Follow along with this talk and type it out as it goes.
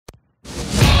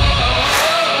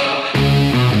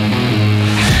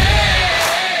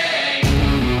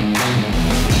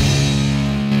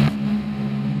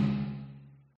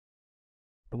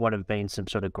what have been some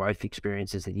sort of growth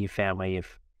experiences that you found where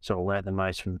you've sort of learnt the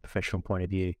most from a professional point of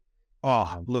view?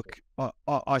 Oh, Um, look,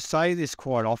 I say this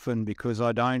quite often because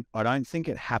I don't think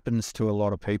it happens to a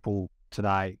lot of people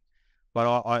today.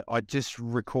 But I just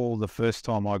recall the first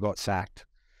time I got sacked.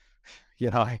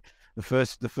 You know, the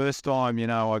first time,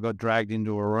 I got dragged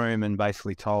into a room and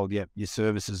basically told, "Yep, your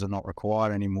services are not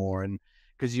required anymore." And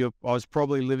because I was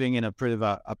probably living in a bit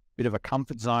of a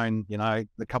comfort zone.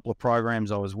 The couple of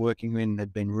programs I was working in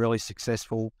had been really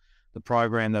successful. The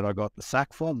program that I got the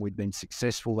sack from, we'd been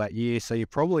successful that year. So you're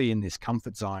probably in this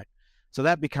comfort zone. So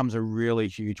that becomes a really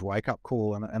huge wake up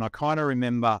call. And I kind of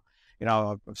remember,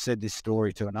 I've said this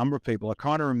story to a number of people. I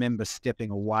kind of remember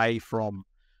stepping away from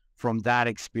that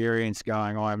experience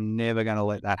going, I'm never going to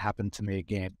let that happen to me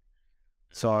again.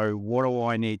 So what do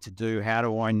I need to do? How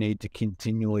do I need to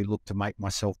continually look to make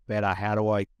myself better? How do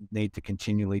I need to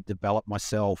continually develop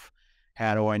myself?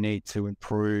 How do I need to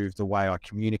improve the way I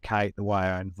communicate, the way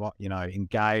I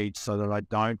engage, so that I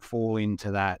don't fall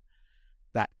into that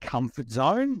comfort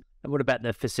zone? and what about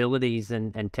the facilities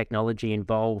and technology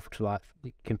involved, like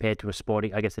compared to a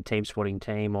sporting, I guess, a team sporting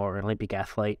team or an Olympic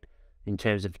athlete in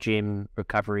terms of gym,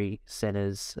 recovery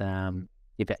centres?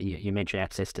 You mentioned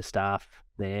access to staff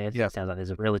there. Yeah. It sounds like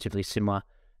there's a relatively similar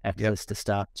Yep. access to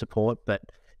staff support, but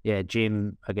yeah,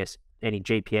 gym, I guess, any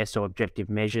GPS or objective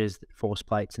measures, force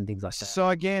plates and things like that. So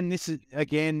again, this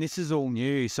is all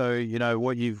new. So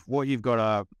what you've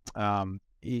got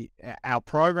our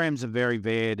programs are very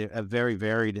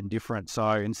varied and different.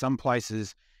 So in some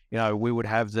places, we would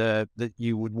have that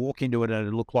you would walk into it and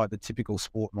it look like the typical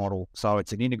sport model. So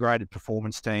it's an integrated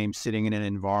performance team sitting in an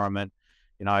environment.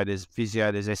 There's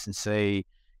physio, there's S&C,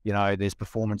 there's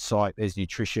performance psych, there's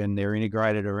nutrition. They're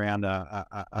integrated around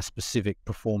a specific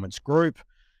performance group.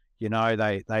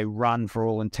 They run for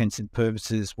all intents and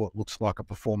purposes what looks like a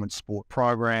performance sport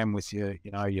program with your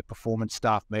performance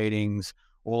staff meetings,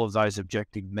 all of those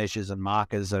objective measures and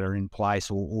markers that are in place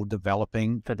or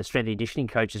developing. For the strength and conditioning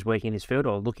coaches working in this field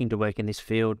or looking to work in this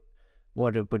field,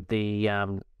 what would a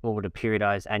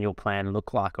periodized annual plan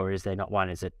look like, or is there not one?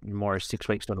 Is it more 6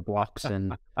 weeks sort of blocks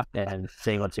and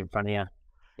seeing what's in front of you?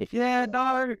 If Yeah,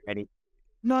 no, ready.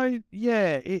 no,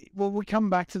 yeah. Well, we come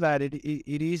back to that.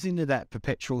 It is into that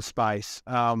perpetual space.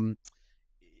 But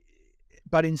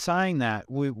in saying that,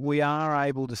 we are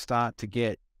able to start to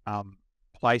get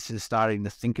places starting to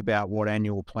think about what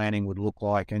annual planning would look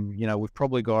like. And, we've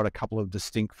probably got a couple of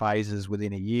distinct phases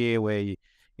within a year where,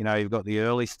 you've got the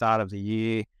early start of the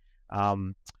year,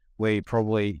 where you're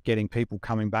probably getting people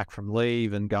coming back from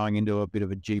leave and going into a bit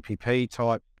of a GPP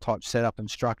type setup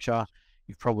and structure.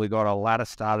 You've probably got a latter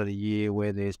start of the year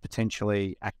where there's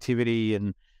potentially activity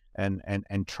and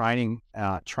training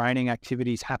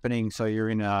activities happening. So you're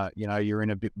in a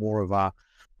bit more of a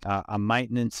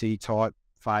maintenance-y type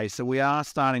phase. So we are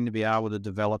starting to be able to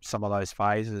develop some of those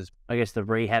phases. I guess the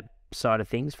rehab side of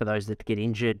things for those that get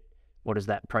injured, what does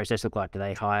that process look like? Do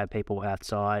they hire people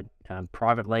outside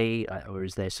privately, or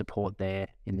is there support there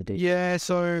in the Yeah.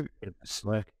 So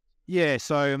work? yeah.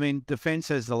 So I mean, defence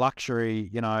has the luxury.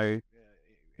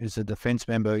 As a defence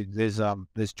member, there's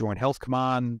Joint Health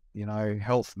Command.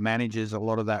 Health manages a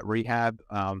lot of that rehab.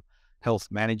 Health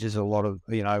manages a lot of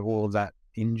all of that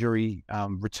injury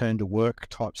return to work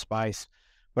type space.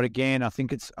 But again, I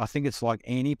think it's like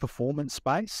any performance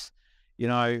space.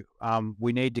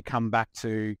 We need to come back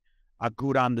to a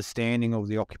good understanding of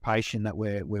the occupation that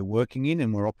we're working in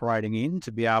and we're operating in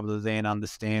to be able to then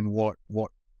understand what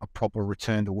a proper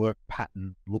return to work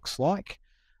pattern looks like.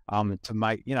 To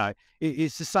make,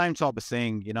 it's the same type of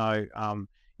thing.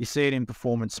 You see it in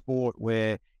performance sport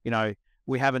where,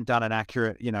 we haven't done an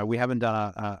adequate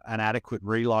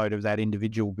reload of that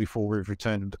individual before we've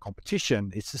returned them to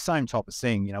competition. It's the same type of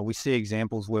thing. We see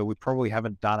examples where we probably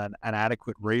haven't done an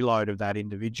adequate reload of that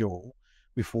individual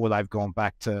before they've gone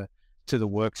back to the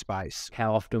workspace.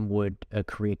 How often would a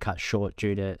career cut short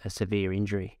due to a severe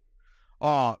injury?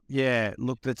 Oh yeah,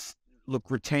 look,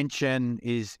 retention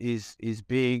is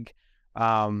big.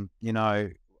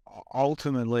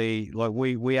 Ultimately, like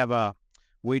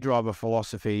we drive a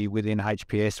philosophy within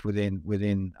HPS,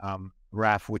 within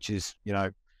RAF, which is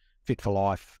fit for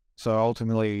life. So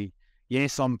ultimately,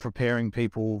 yes, I'm preparing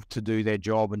people to do their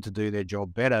job and to do their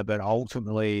job better, but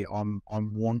ultimately, I'm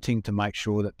wanting to make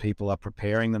sure that people are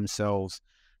preparing themselves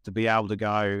to be able to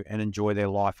go and enjoy their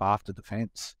life after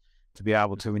defence, to be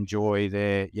able to enjoy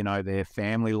their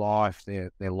family life,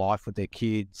 their life with their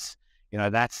kids.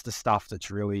 That's the stuff that's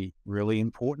really, really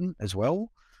important as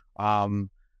well.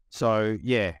 So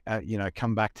yeah,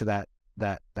 come back to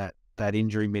that that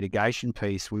injury mitigation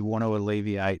piece, we want to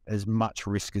alleviate as much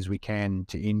risk as we can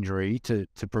to injury to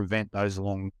prevent those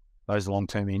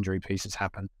long-term injury pieces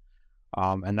happen.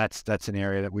 And that's an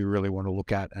area that we really want to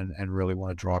look at and really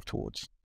want to drive towards.